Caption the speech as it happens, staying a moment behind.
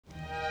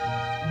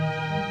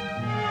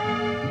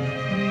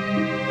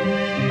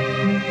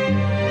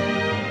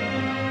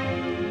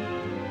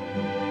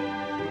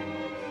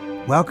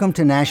Welcome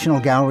to National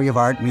Gallery of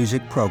Art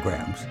Music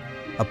Programs,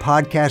 a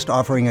podcast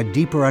offering a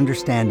deeper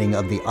understanding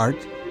of the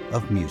art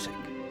of music.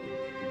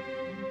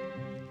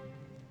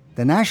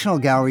 The National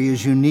Gallery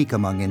is unique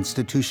among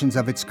institutions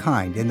of its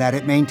kind in that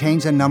it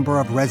maintains a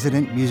number of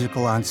resident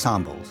musical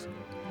ensembles.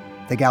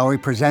 The gallery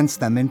presents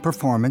them in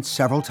performance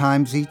several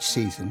times each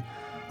season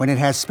when it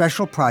has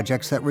special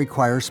projects that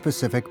require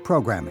specific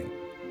programming.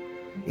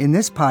 In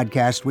this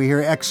podcast, we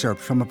hear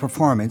excerpts from a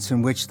performance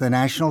in which the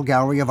National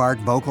Gallery of Art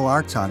Vocal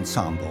Arts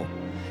Ensemble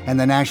and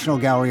the National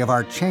Gallery of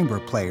Art Chamber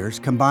Players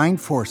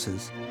combined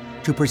forces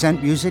to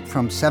present music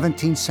from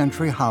 17th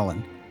century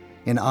Holland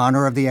in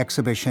honor of the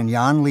exhibition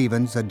Jan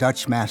Levens, a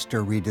Dutch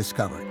Master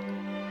Rediscovered.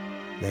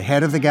 The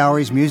head of the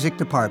gallery's music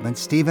department,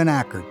 Steven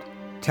Ackert,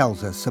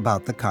 tells us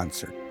about the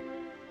concert.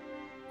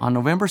 On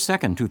November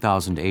 2,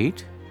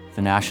 2008,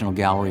 the National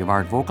Gallery of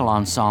Art Vocal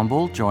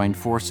Ensemble joined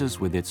forces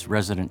with its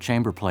resident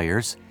chamber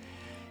players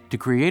to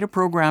create a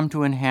program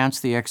to enhance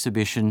the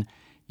exhibition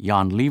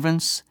Jan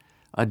Levens,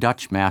 a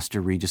Dutch Master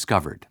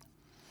Rediscovered.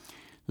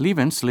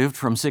 Levens lived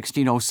from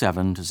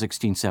 1607 to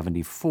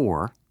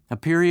 1674, a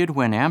period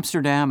when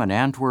Amsterdam and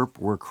Antwerp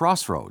were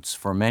crossroads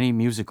for many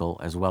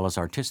musical as well as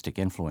artistic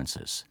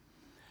influences.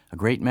 A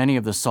great many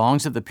of the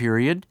songs of the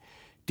period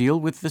deal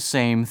with the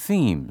same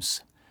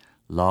themes: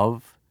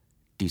 love,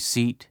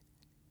 deceit,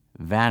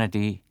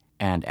 vanity,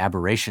 and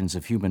aberrations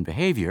of human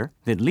behavior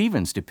that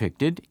Levens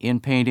depicted in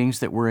paintings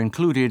that were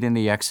included in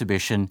the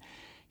exhibition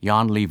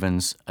Jan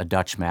Levens, a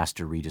Dutch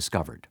Master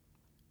Rediscovered.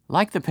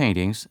 Like the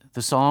paintings,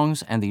 the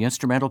songs and the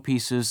instrumental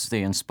pieces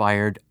they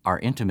inspired are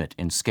intimate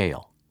in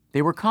scale.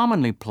 They were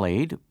commonly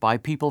played by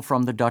people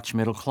from the Dutch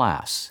middle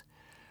class,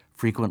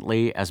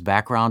 frequently as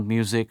background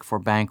music for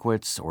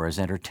banquets or as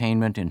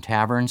entertainment in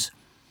taverns,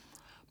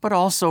 but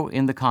also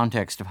in the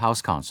context of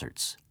house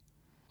concerts.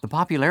 The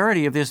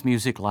popularity of this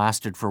music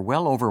lasted for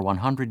well over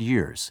 100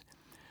 years,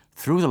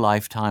 through the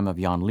lifetime of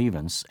Jan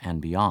Levens and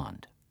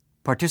beyond.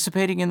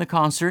 Participating in the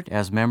concert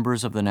as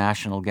members of the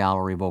National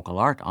Gallery Vocal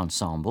Art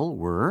Ensemble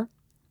were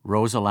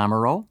Rosa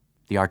Lamoureux,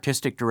 the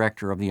artistic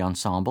director of the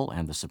ensemble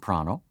and the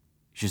soprano,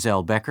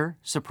 Giselle Becker,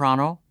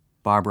 soprano,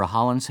 Barbara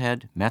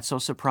Hollinshead,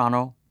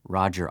 mezzo-soprano,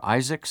 Roger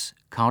Isaacs,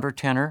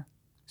 countertenor,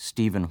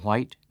 Stephen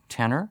White,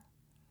 tenor,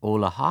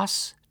 Ola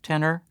Haas,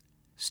 tenor,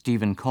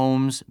 Stephen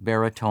Combs,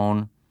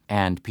 baritone,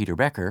 and Peter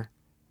Becker,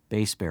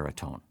 bass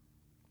baritone.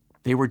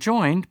 They were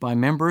joined by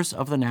members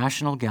of the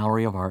National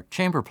Gallery of Art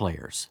chamber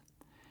players,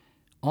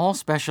 all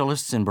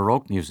specialists in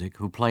Baroque music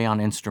who play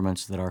on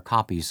instruments that are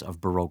copies of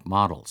Baroque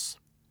models.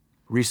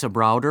 Risa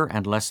Browder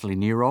and Leslie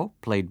Nero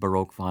played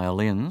Baroque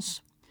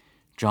violins.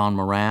 John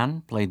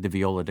Moran played the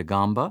viola da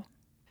gamba.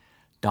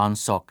 Dan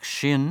Sok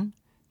Shin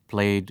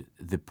played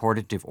the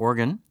portative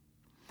organ.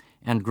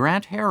 And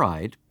Grant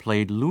Heride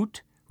played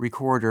lute,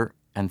 recorder,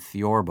 and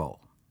theorbo.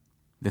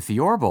 The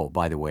theorbo,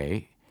 by the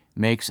way,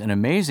 makes an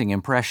amazing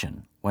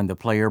impression when the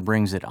player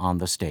brings it on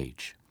the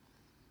stage.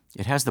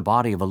 It has the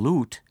body of a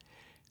lute,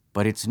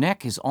 but its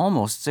neck is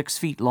almost 6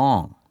 feet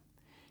long,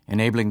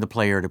 enabling the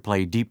player to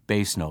play deep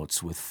bass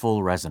notes with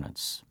full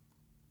resonance.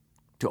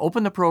 To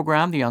open the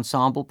program, the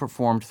ensemble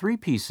performed 3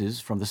 pieces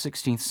from the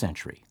 16th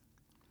century.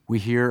 We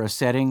hear a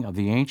setting of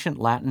the ancient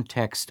Latin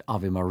text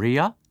Ave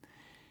Maria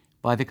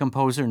by the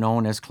composer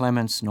known as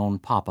Clemens non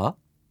Papa,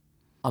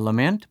 a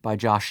lament by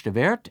Josh de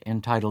Wert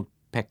entitled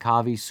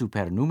Peccavi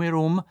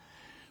Supernumerum,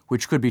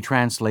 which could be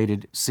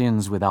translated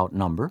Sins Without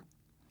Number,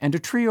 and a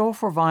trio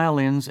for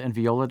violins and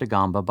viola da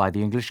gamba by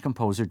the English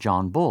composer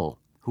John Bull,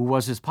 who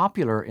was as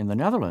popular in the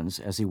Netherlands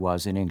as he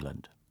was in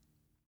England.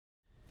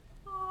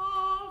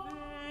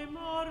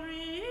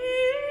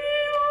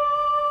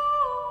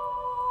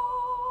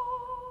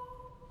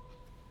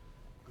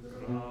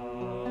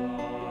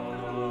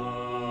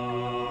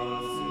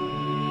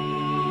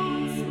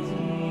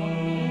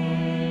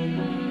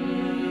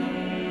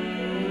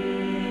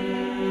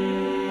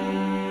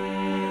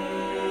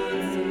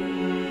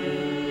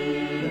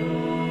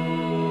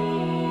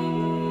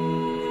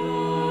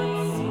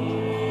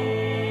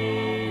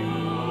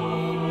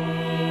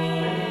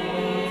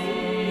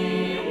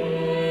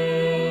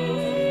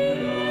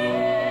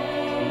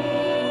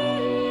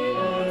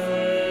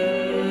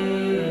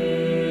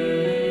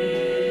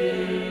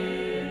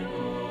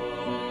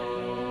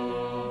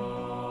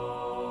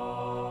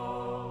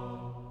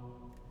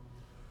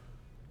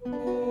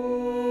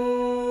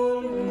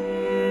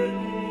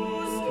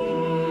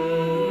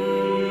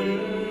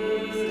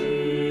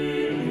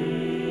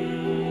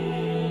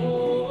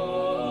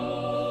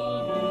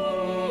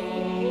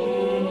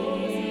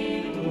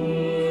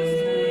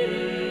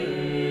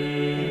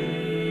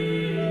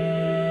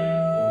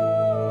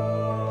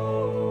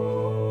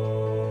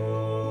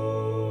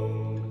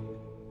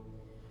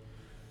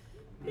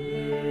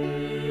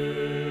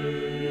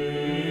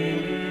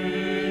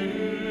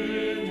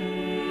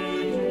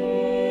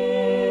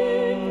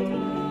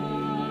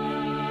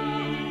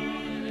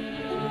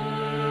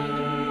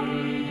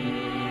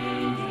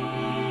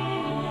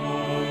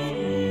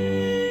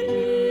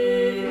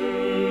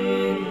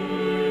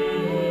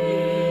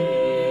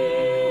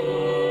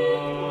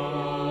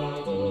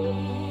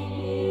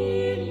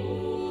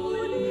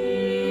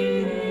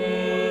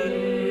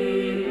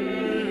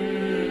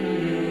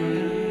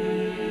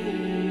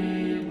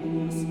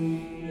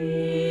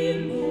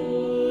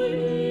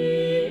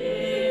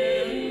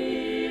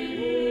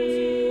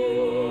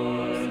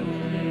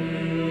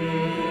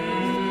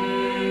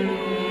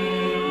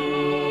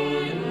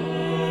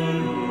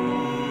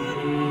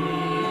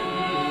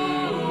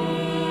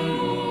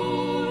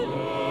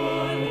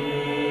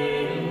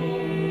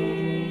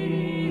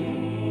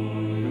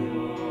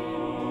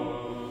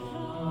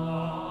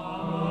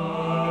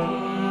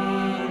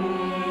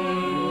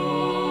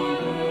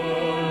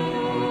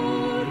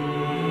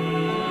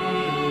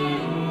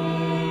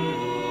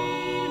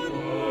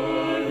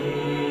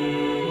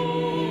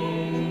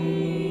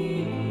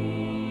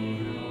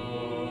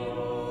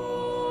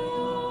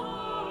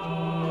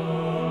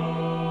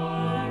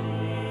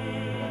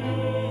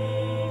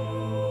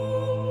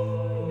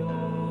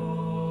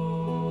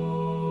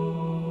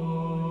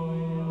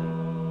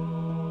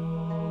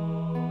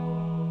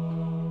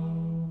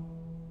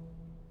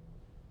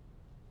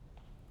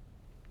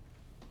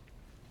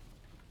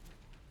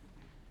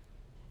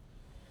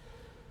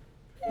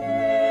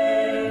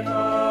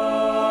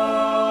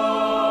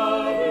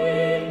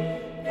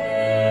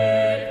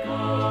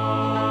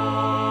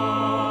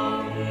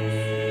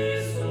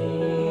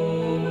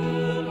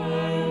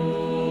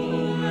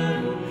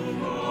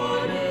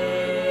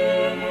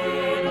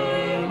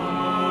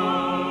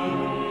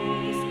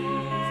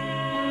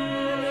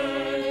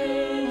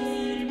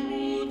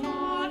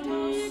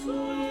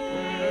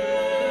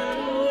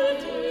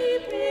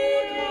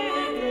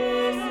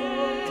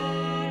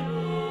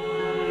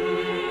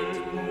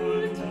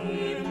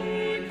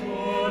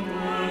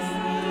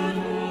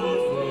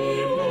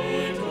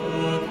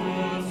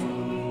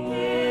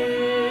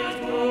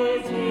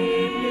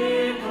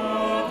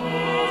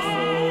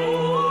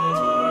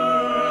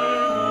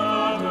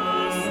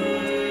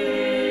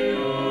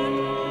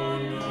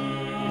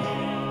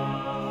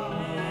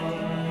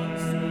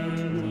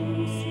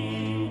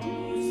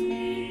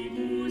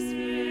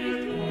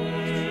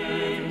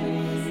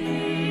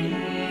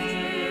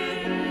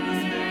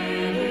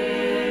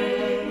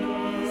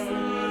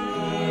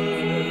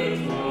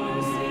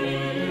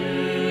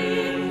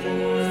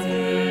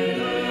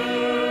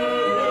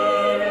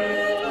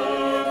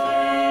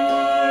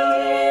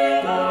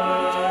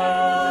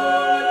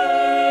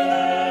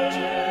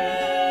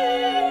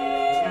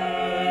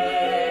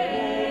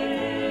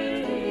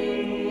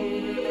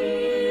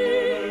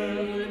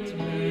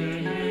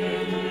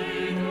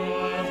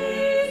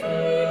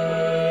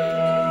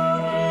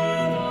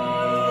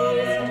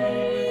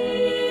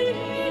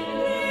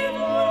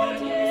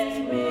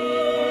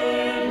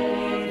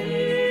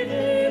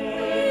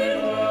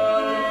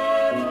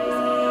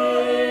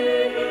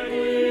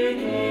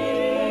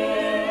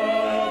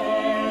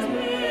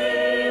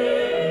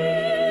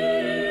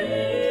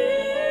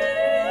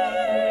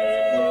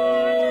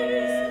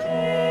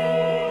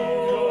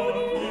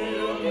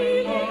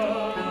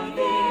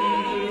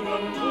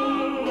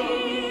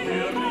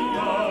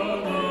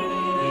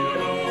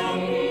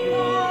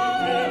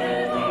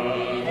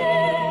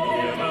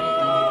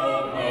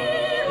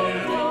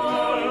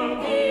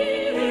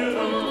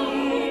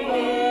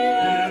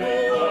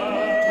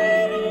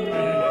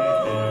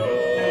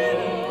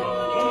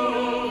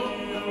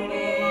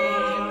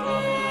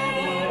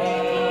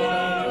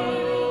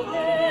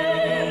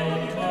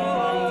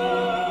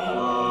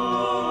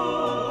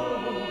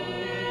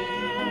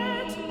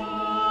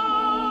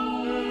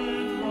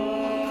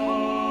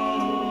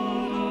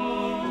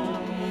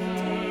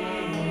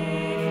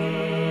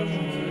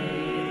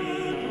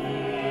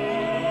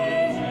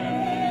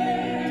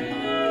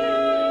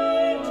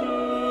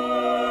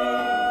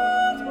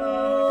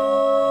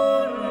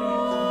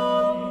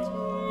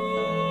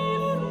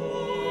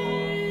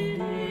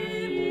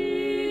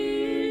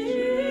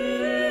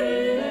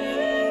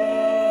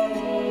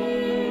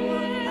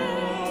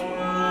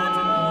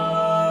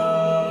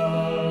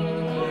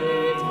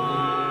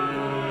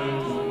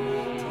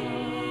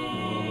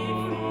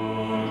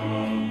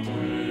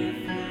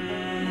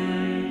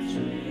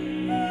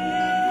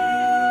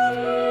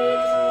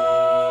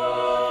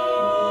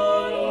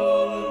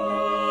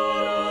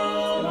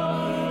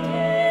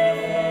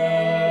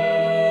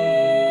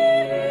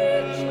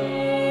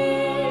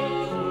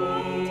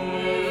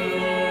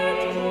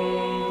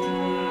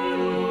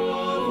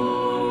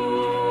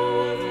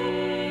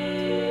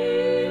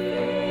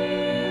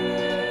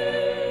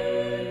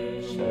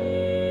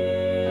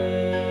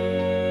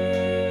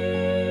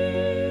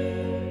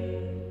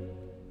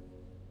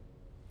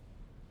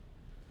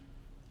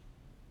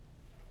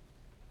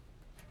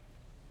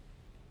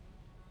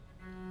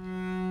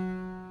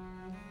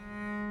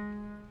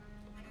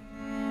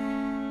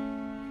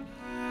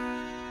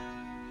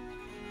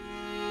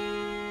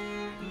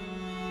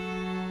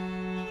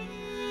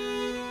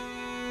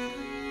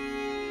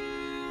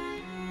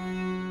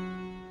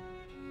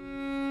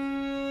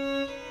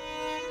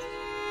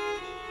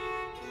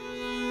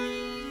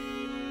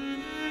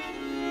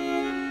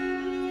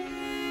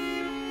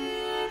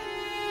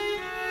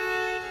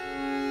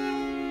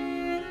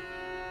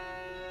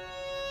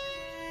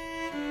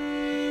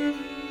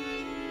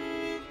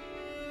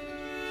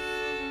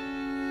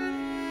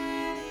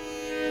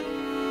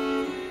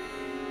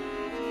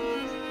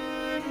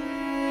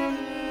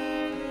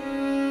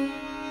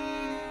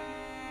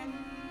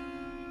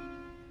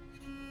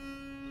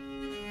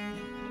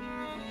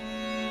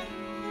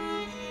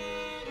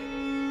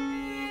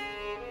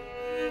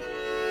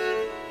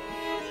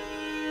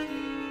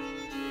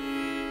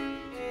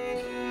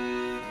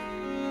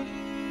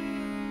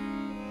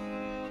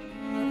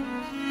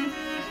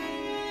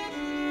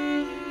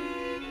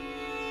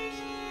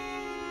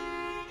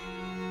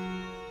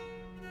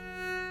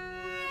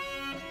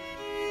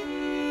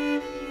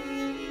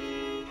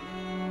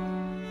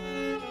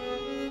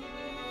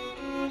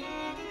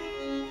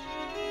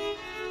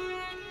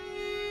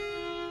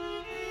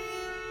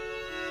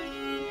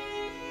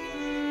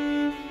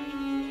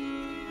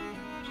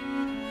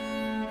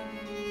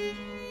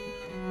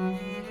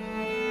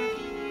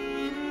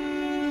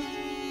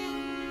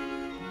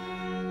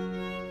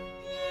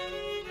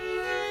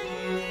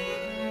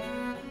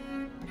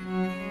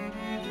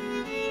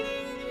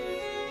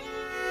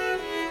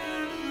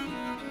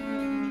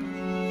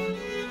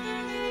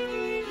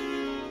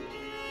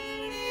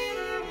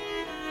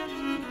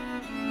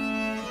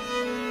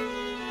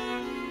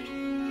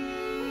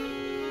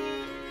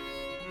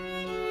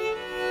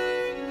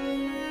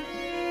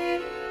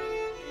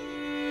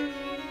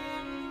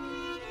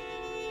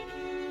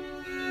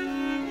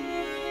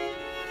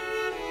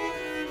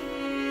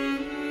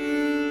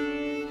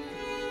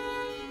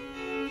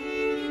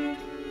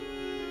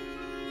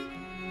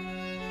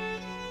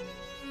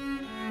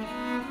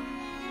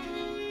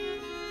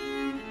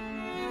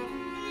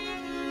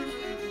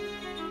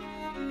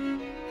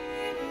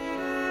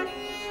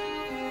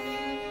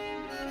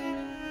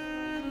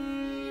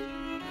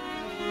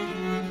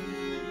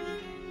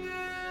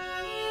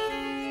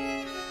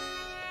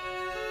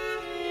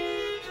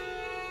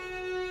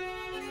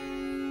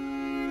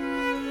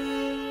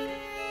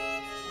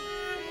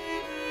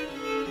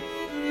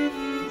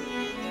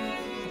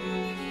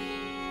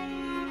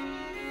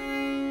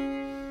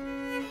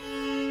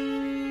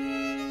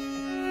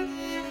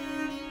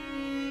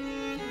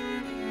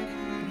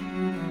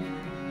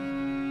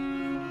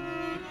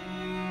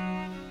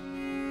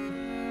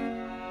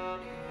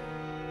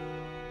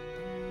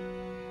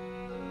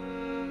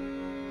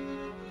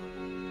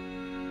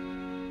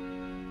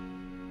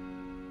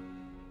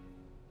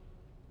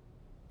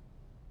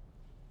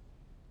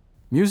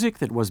 Music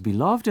that was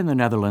beloved in the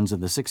Netherlands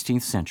in the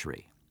 16th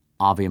century.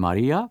 Ave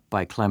Maria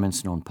by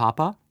Clemens non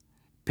Papa,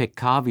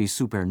 Peccavi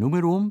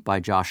Supernumerum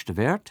by Josh de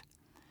Wert,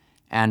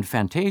 and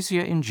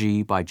Fantasia in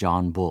G by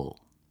John Bull.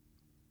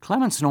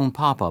 Clemens non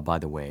Papa, by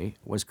the way,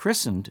 was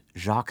christened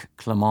Jacques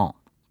Clement,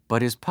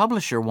 but his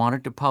publisher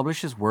wanted to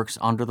publish his works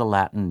under the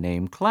Latin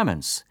name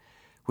Clemens,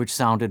 which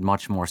sounded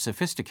much more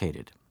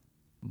sophisticated.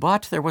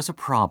 But there was a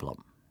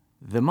problem.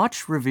 The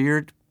much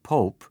revered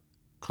Pope,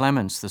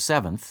 Clemens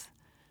VII,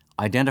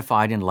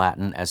 identified in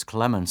Latin as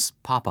Clemens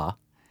Papa,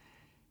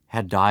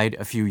 had died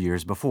a few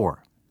years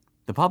before.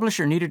 The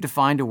publisher needed to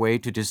find a way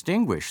to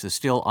distinguish the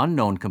still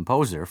unknown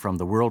composer from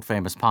the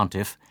world-famous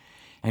pontiff,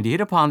 and he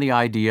hit upon the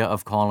idea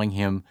of calling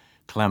him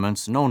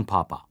Clemens non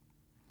Papa.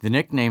 The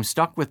nickname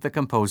stuck with the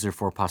composer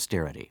for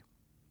posterity.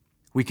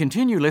 We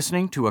continue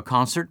listening to a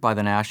concert by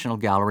the National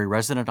Gallery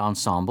Resident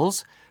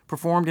Ensembles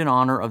performed in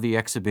honor of the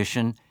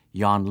exhibition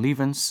Jan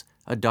Lievens,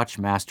 a Dutch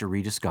Master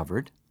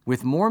Rediscovered,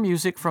 with more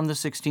music from the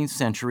 16th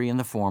century in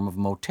the form of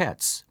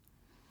motets.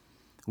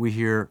 We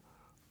hear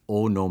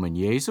O Nomen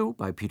Jesu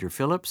by Peter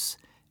Phillips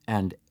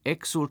and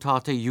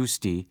Exsultate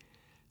Justi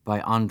by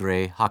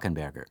André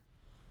Hackenberger.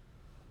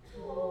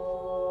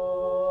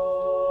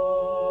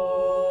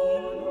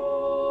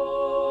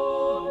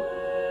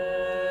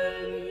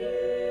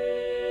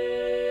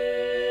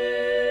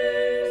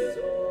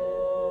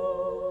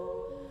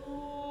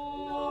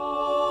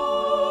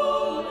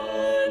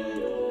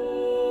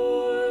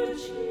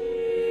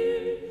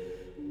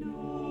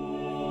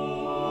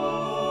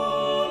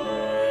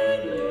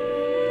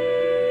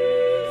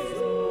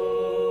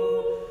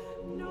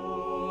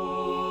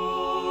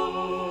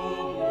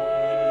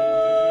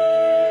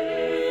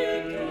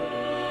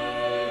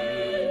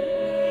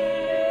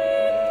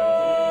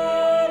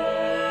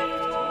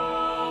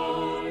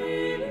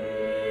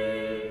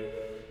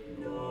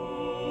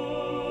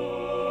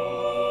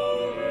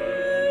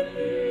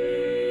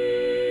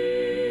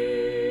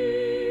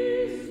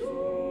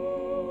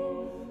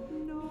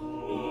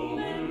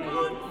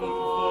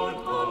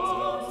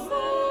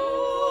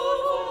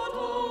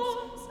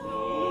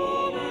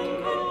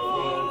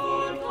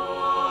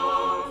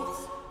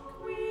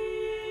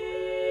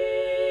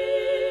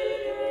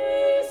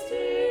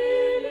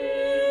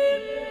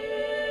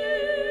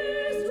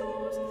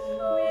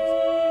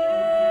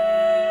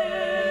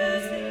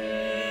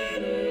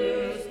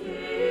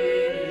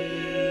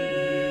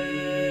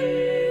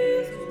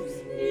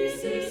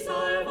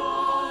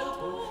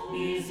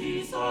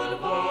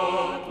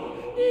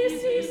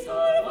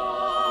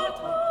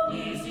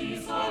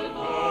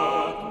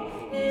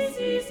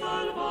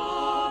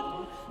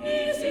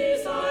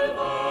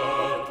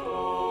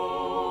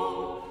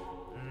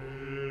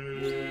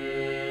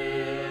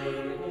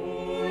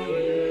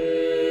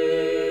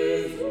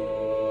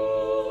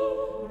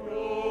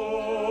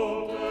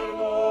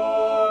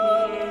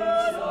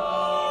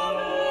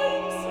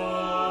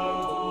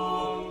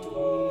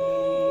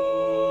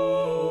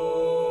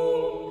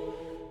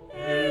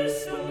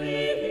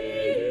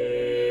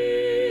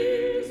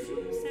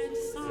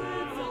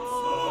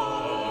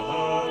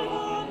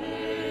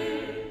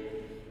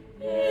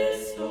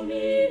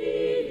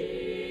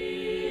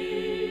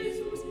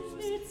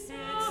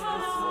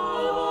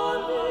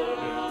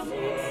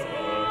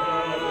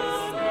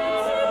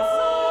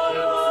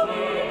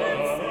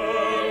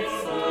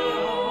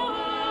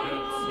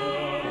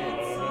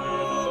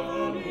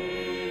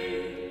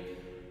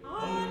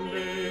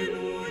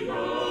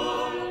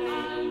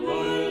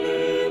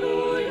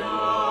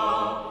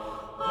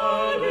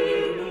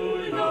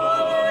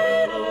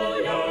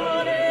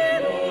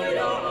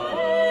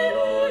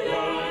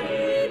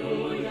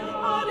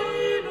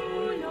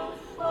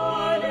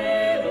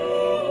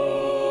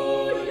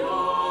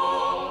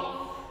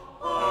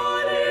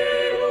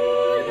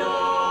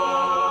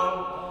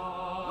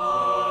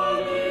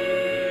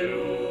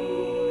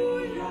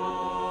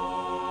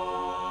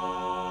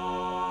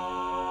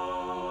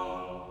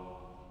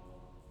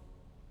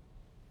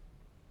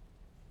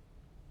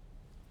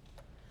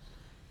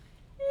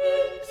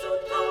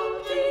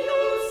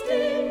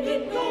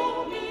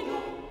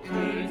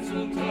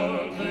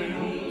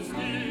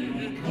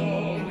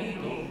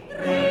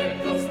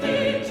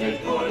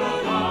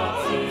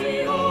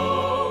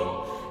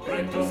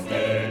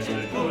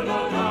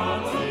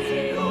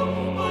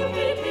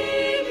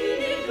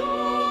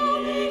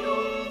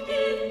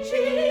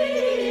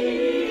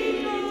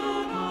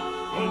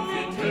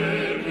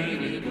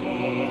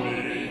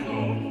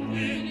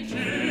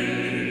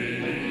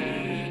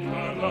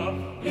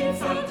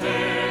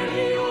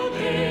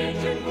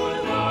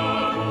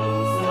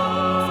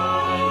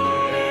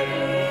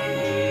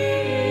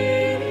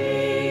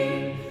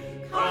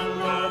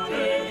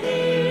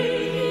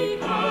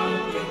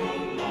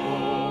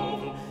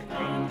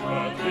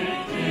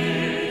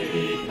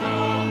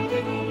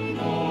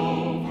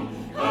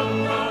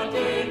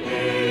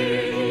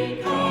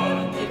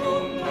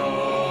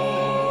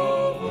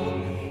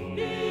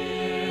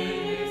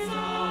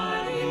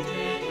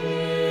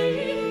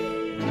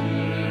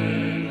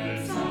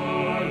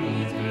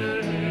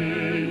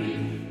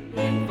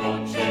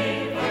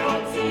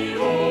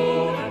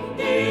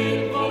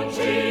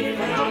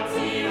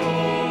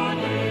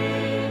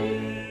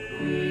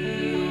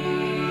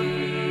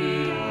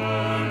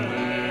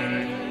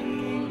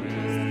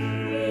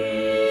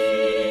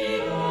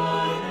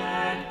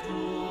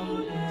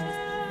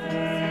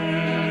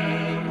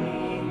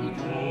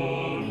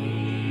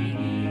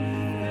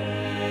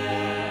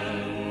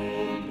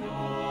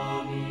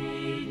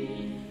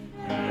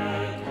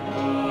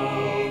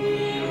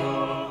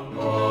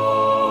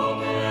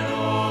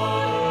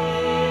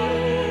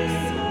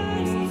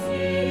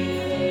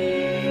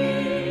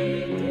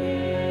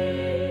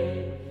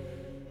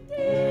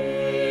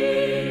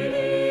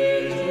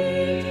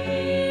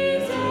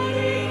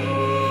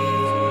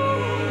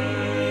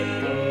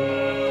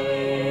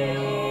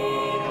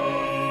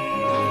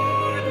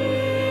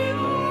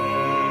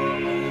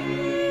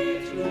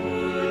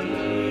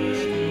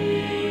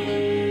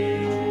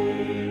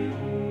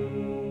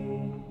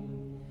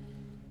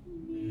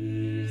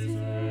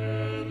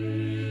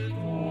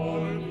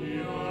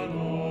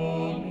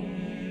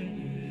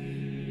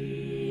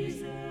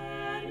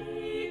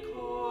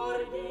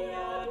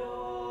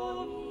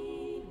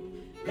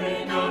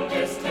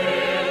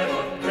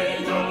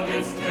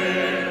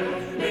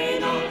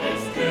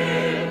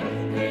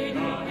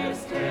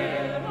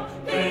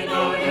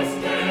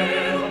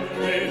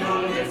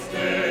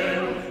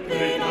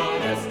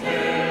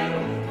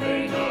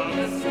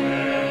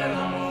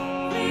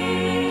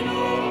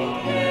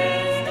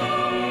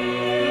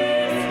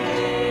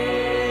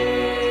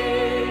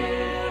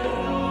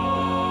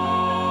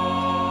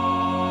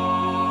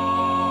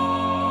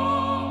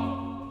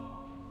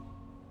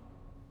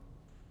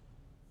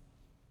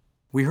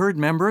 We heard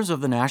members of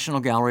the National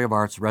Gallery of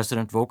Art's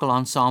resident vocal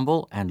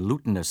ensemble and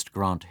lutenist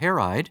Grant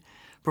Herride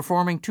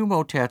performing two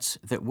motets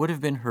that would have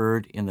been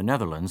heard in the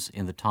Netherlands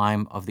in the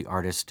time of the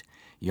artist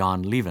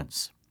Jan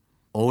Lievens.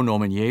 O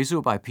Nomen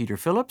Jesu by Peter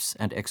Phillips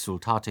and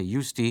Exsultate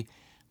Justi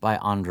by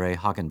André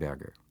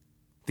Hagenberger.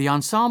 The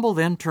ensemble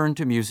then turned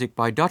to music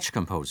by Dutch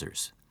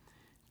composers,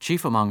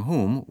 chief among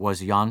whom was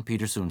Jan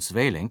Pieterszoon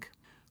Sweelinck,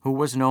 who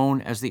was known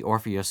as the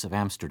Orpheus of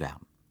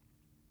Amsterdam.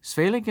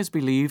 Sweelinck is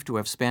believed to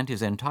have spent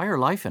his entire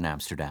life in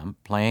Amsterdam,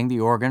 playing the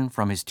organ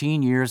from his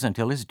teen years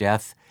until his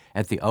death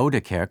at the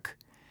Oude Kerk,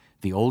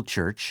 the Old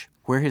Church,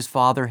 where his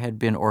father had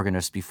been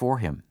organist before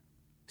him.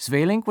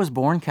 Sweelinck was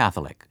born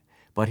Catholic,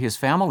 but his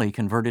family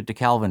converted to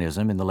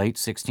Calvinism in the late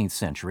 16th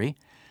century,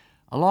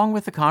 along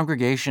with the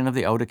congregation of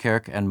the Oude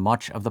Kerk and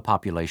much of the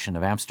population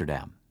of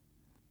Amsterdam.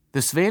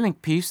 The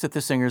Sweelinck piece that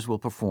the singers will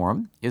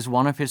perform is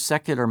one of his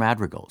secular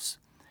madrigals,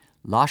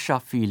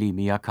 Lascia fili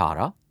mia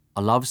cara,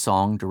 a love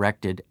song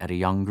directed at a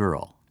young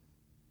girl.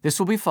 This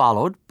will be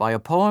followed by a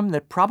poem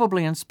that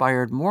probably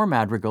inspired more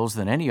madrigals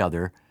than any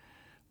other,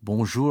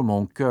 Bonjour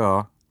mon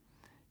cœur,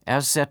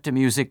 as set to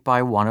music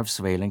by one of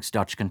Sweelinck's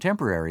Dutch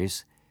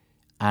contemporaries,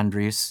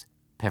 Andries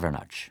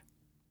Pevernac.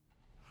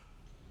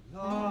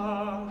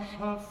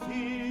 Lascia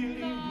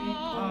fili mia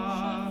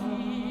cara,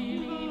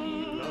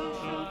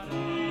 lascia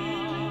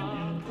fili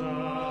mia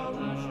cara,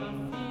 lascia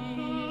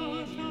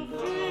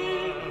fili mia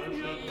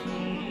cara,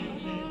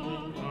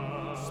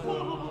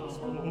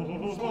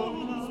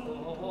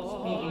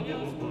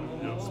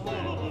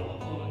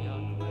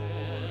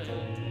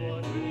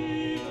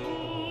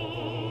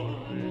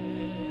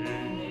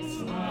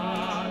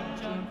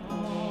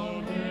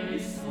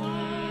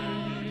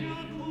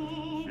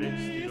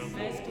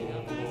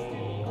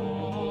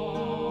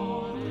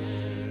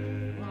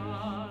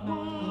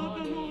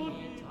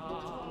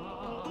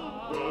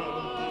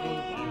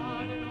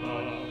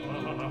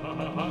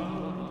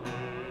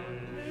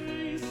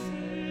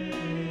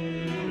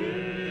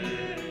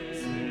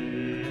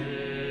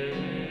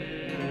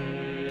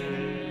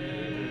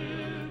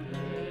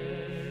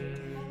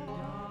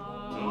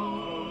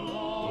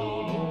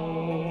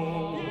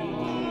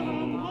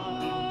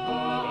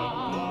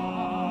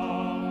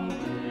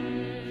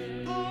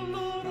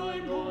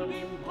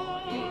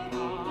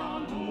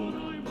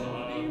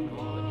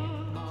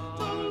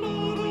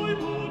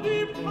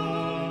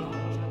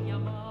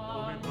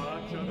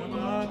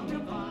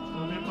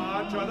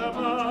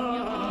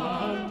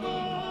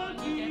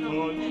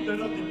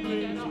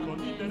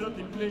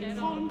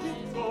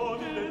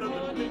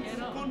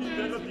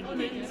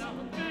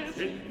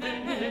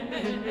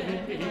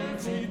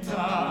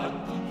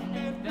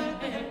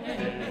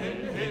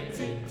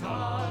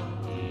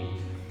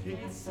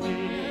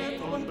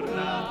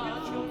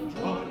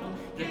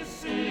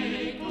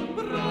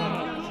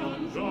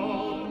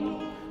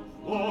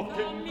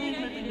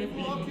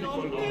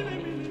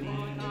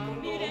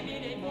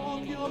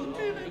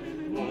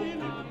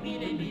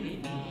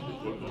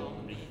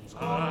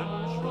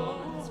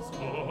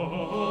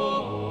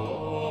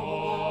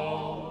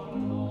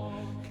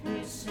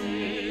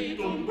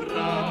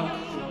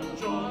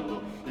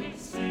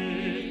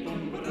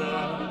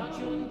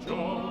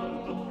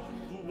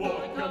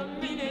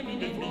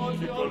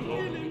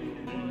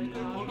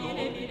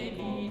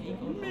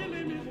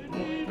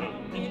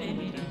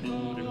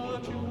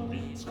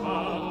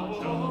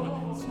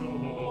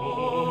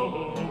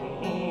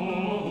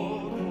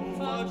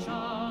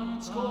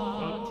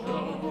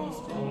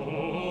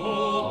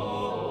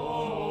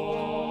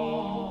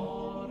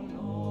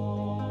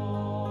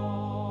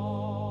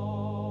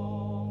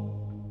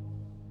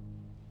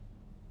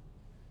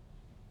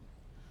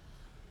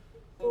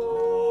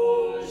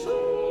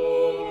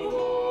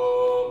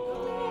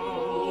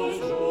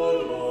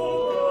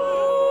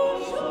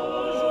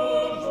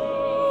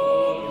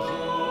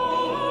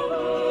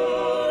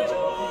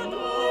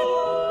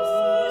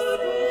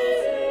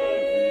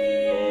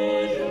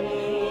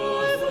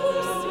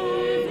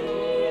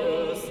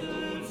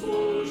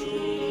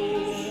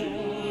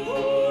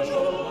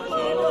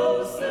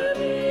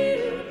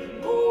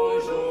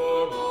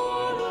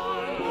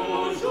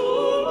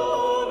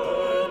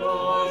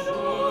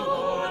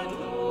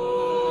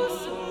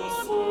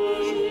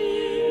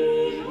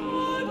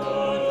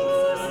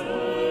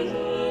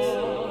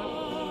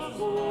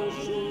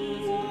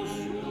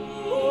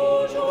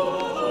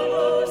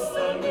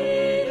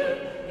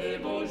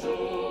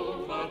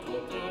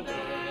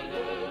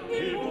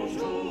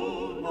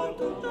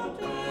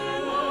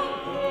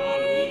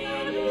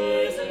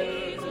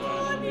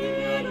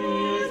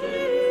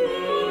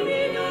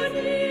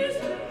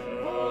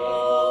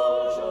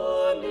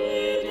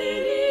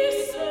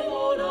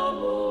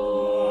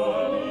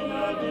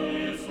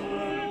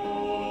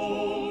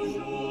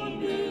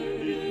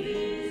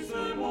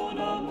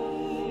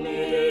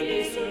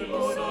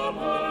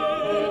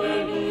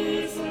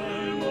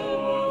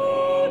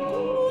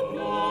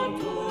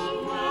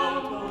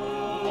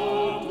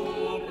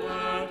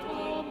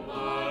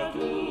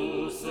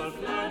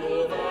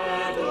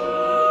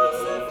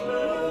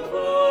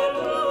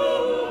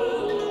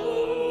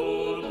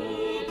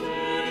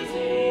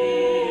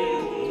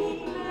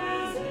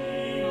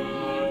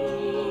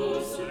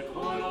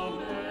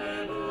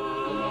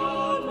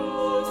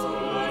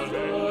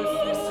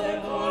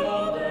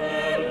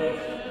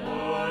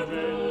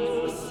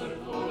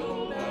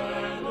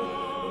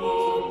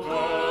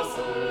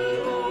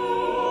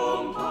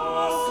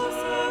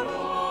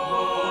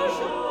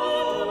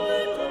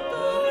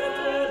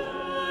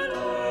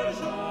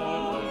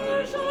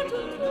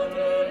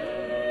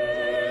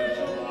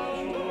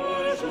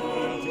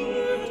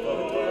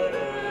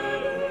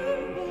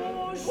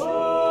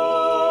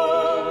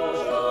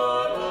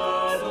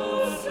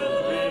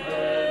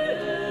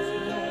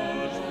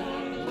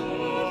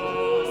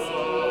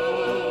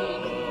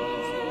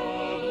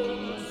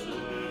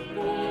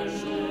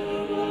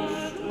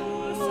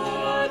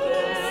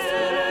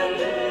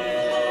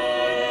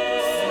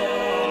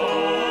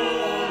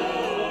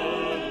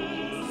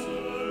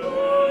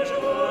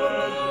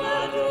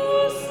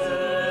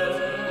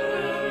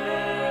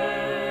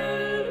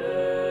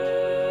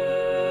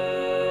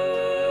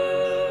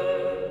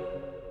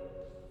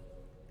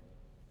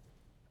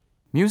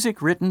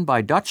 Music written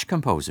by Dutch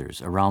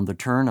composers around the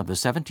turn of the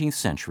 17th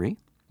century.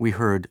 We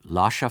heard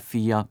Lascia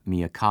via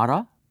mia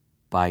cara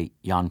by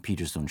Jan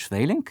Pieterszoon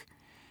Sweelinck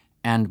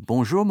and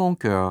Bonjour mon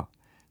cœur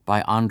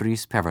by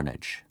Andries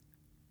Pevernej.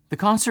 The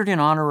concert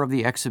in honor of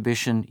the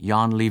exhibition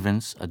Jan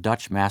Lievens, a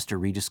Dutch master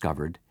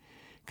rediscovered,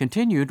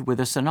 continued with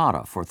a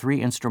sonata for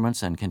 3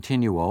 instruments and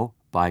continuo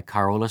by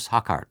Carolus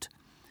Hackart,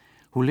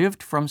 who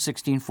lived from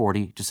 1640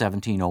 to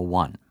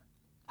 1701.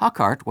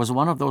 Hackart was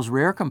one of those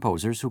rare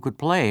composers who could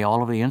play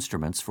all of the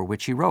instruments for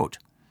which he wrote,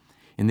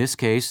 in this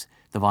case,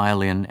 the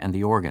violin and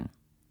the organ.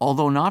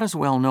 Although not as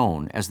well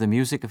known as the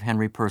music of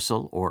Henry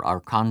Purcell or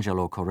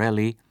Arcangelo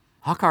Corelli,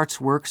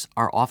 Hackart's works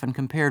are often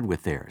compared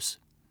with theirs.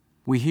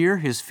 We hear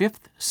his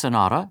 5th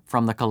sonata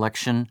from the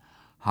collection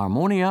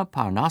Harmonia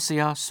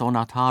Parnassia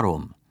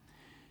Sonatarum,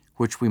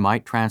 which we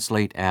might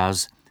translate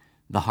as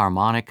the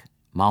harmonic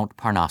Mount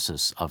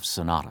Parnassus of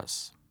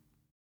sonatas.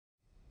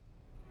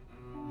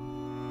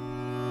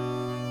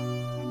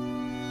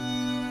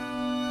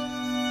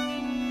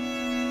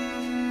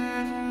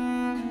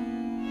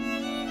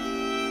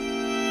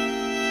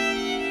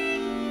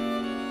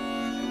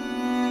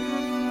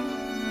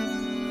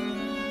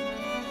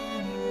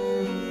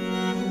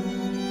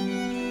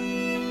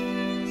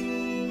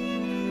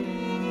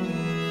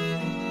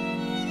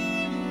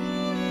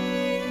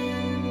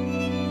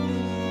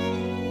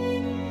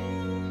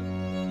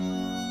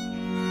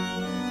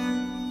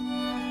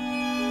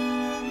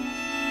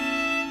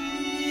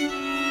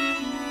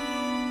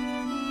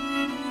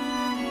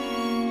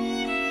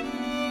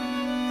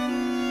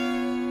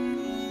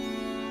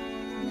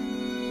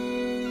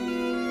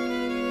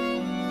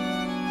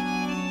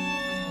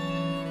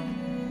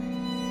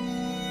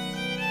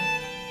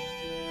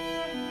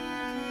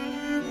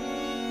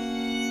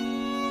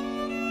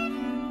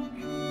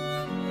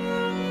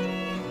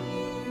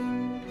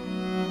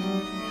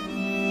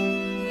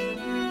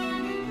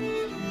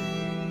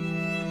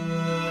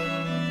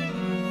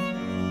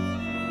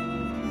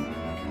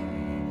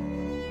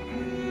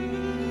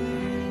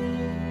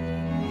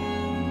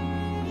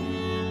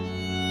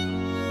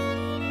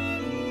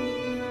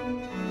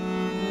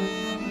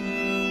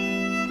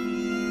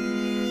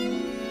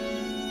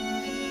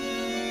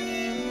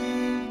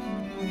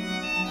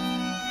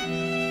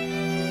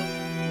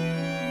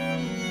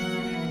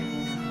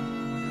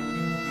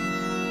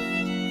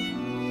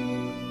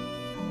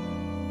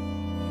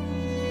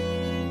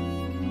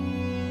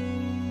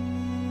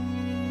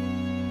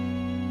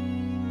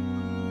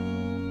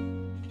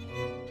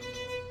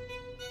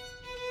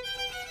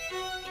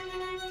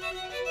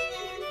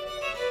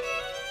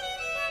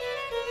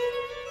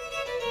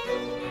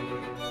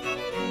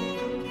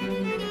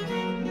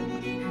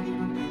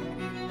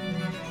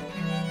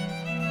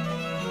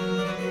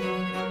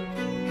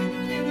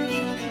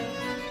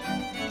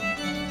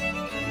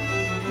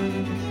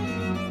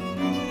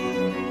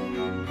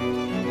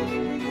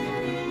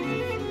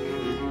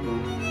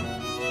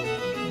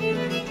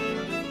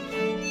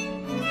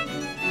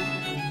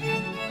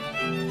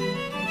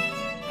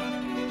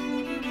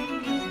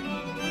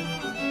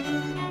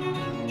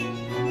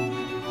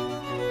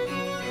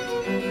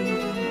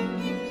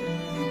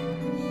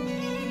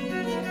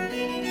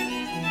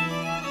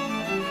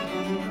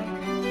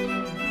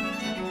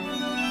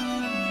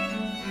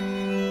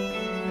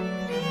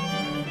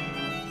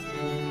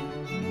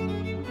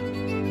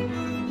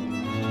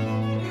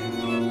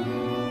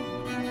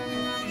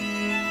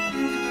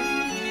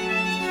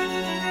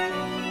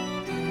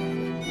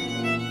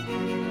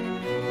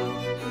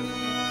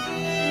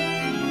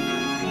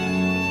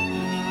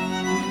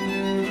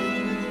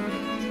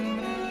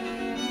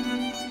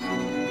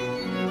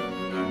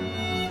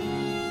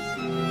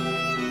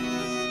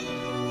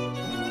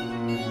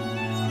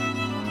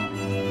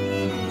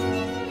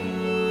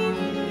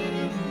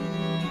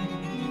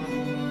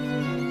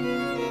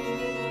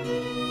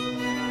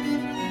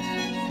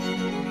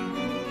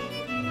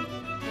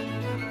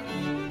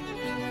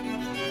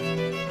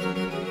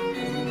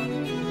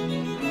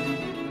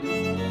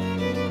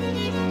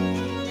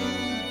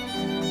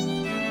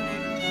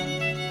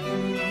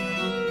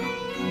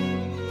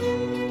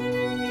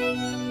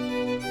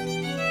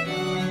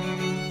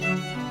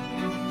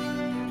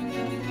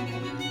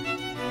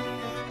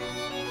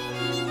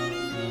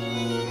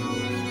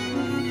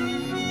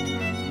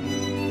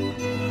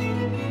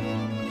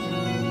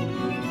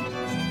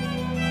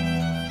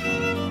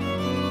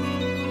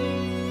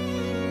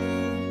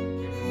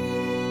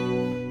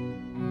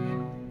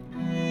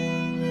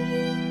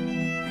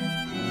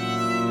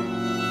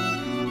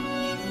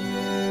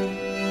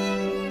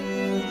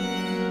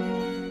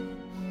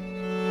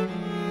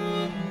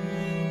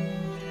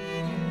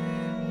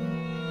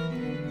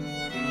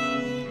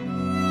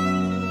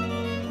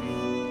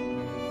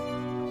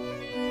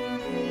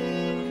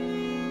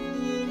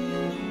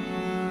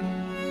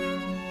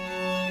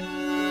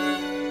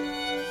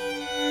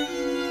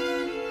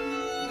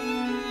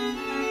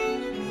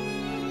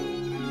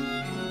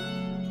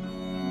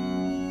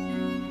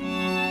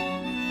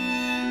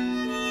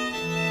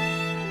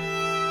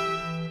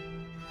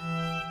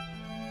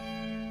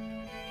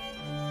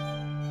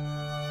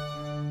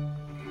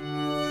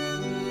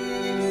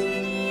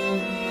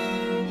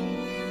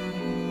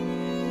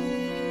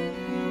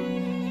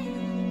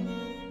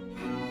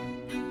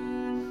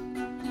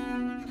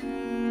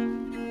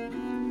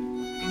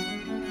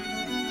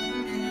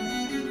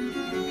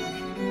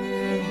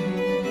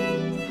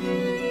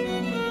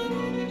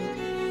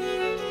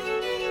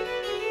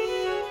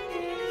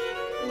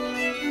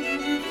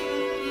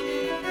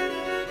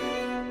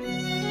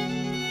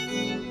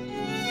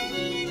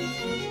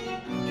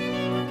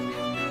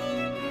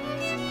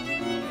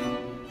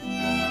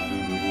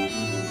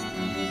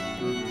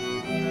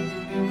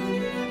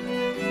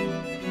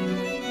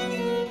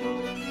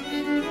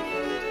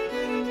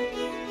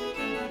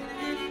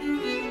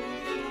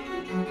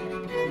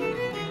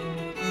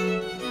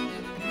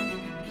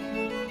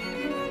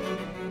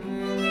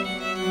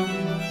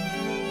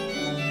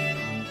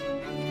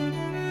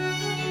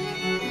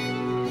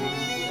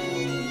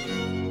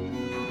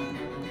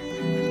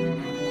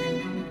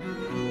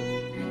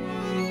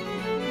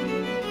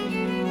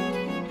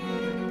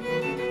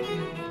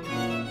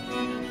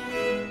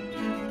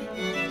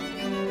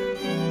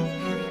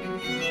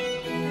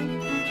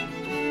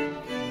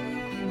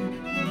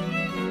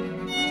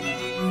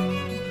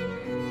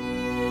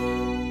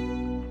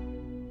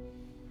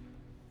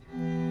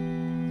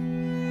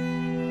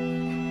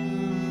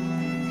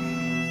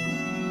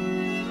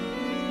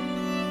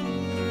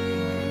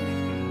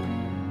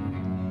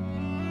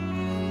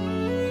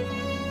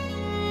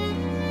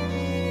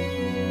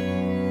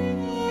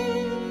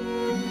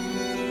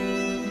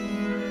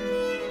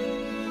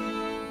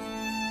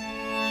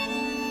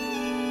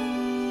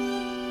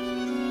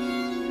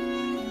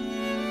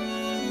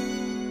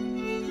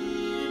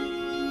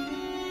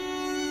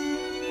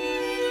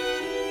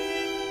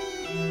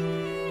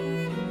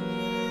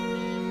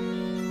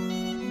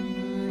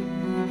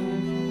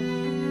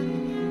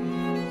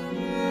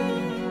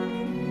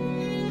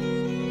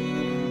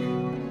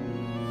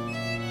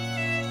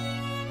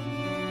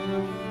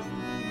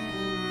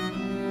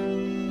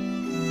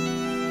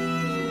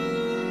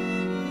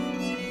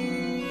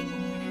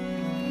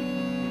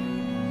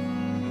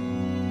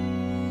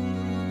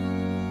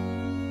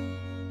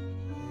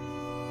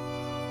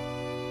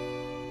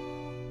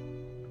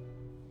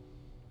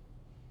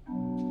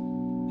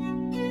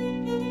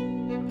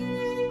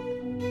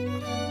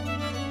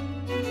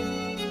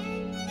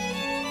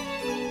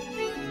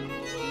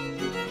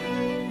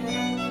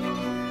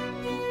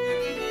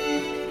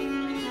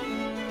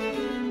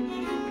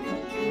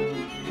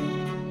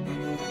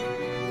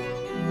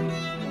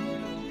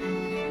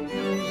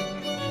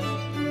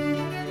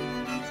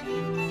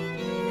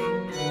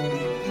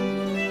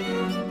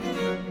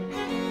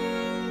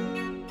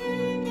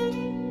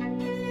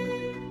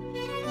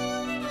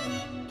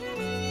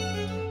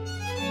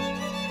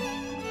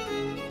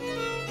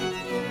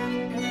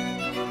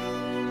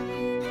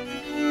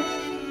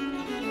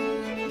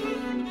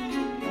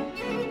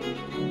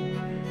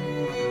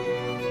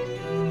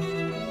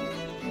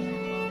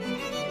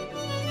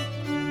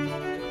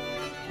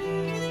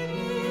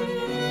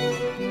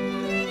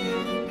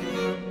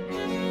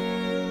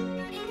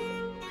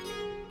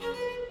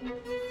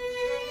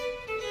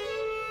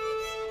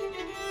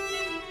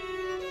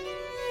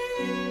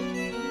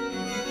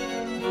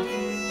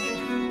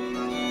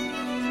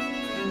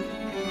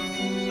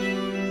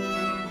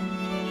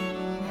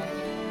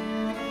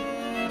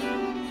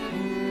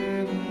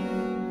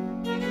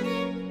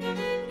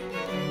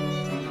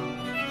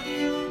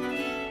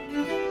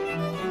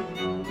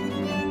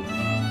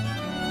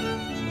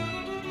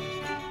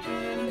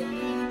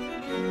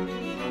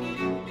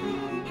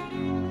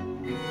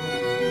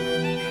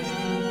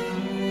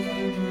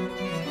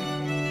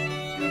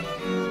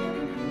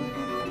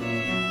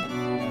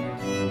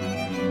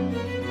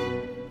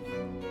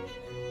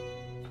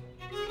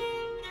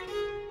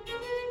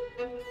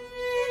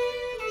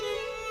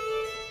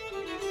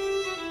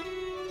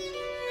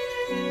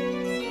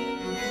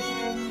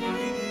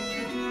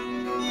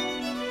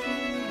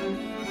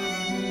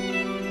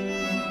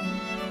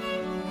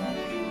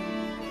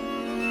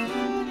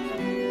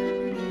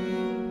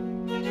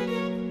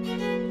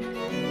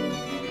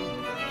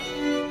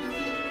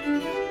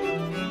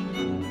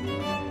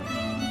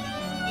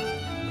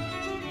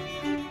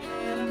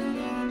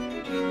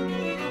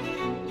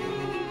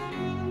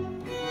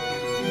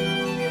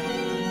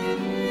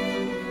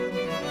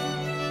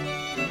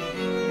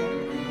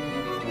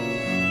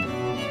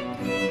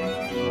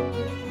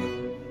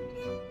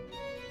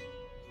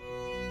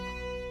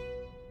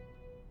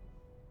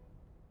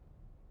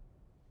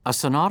 A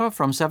sonata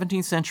from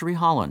 17th century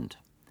Holland,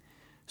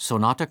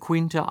 Sonata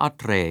Quinta a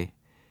Tre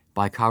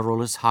by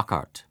Carolus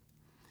Hackart,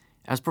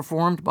 as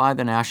performed by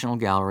the National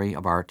Gallery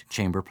of Art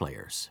chamber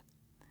players.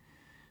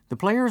 The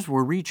players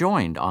were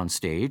rejoined on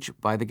stage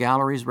by the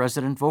gallery's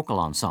resident vocal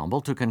ensemble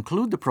to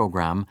conclude the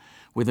program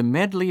with a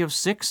medley of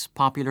 6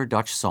 popular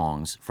Dutch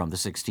songs from the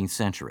 16th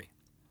century.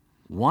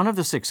 One of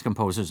the 6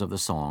 composers of the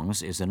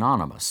songs is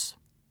anonymous.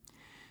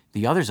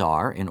 The others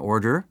are, in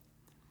order,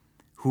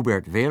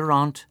 Hubert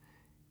Weelrant,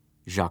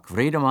 Jacques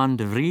Vredeman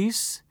de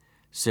Vries,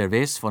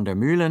 Servais van der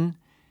Meulen,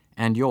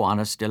 and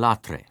Johannes de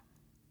Latre.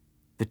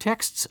 The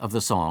texts of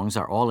the songs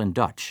are all in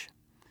Dutch,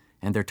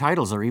 and their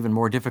titles are even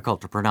more difficult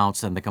to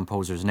pronounce than the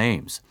composers'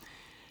 names.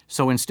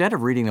 So instead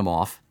of reading them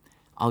off,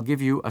 I'll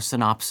give you a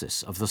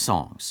synopsis of the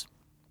songs.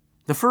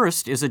 The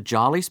first is a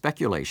jolly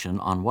speculation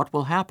on what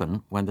will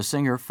happen when the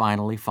singer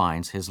finally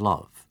finds his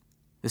love.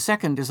 The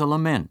second is a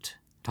lament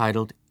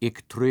titled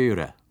Ik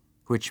treure,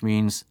 which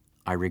means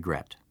I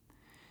regret.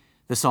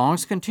 The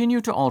songs continue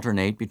to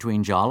alternate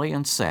between jolly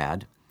and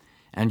sad,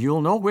 and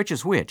you'll know which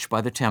is which by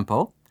the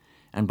tempo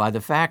and by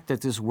the fact that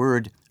this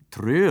word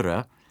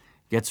treure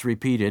gets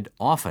repeated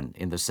often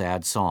in the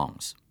sad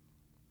songs.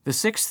 The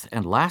 6th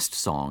and last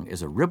song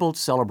is a ribald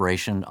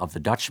celebration of the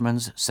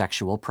Dutchman's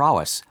sexual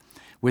prowess,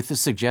 with the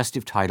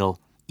suggestive title,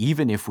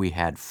 Even If We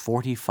Had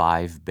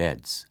 45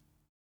 Beds.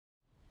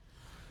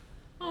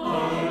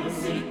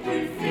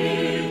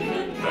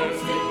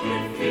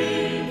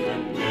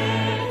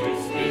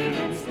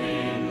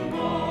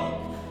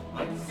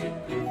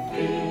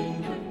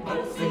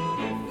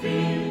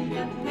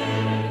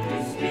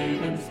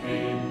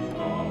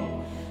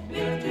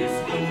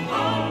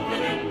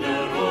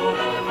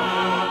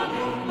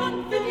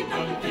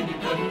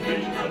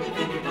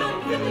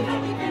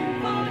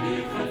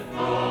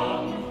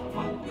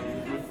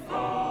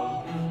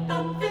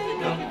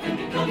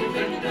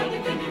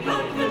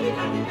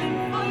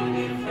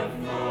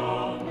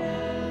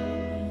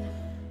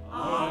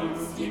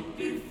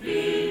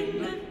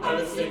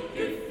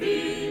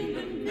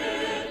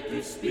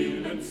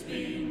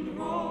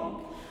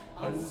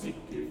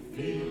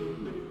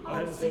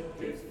 Als ik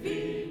de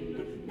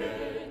vrienden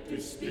met de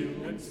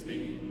spil en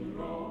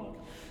spinrok,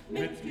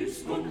 met je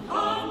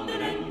schoenhanden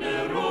en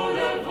de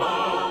rode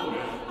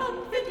wangen, dan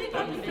vind ik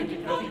dat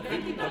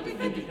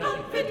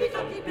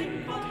ik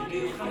ben van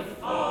u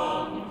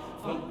gevangen,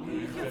 van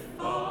u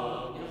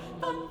gevangen.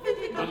 Dan vind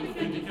ik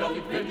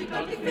dat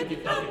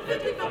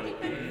ik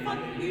ben van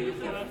u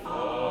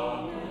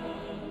gevangen.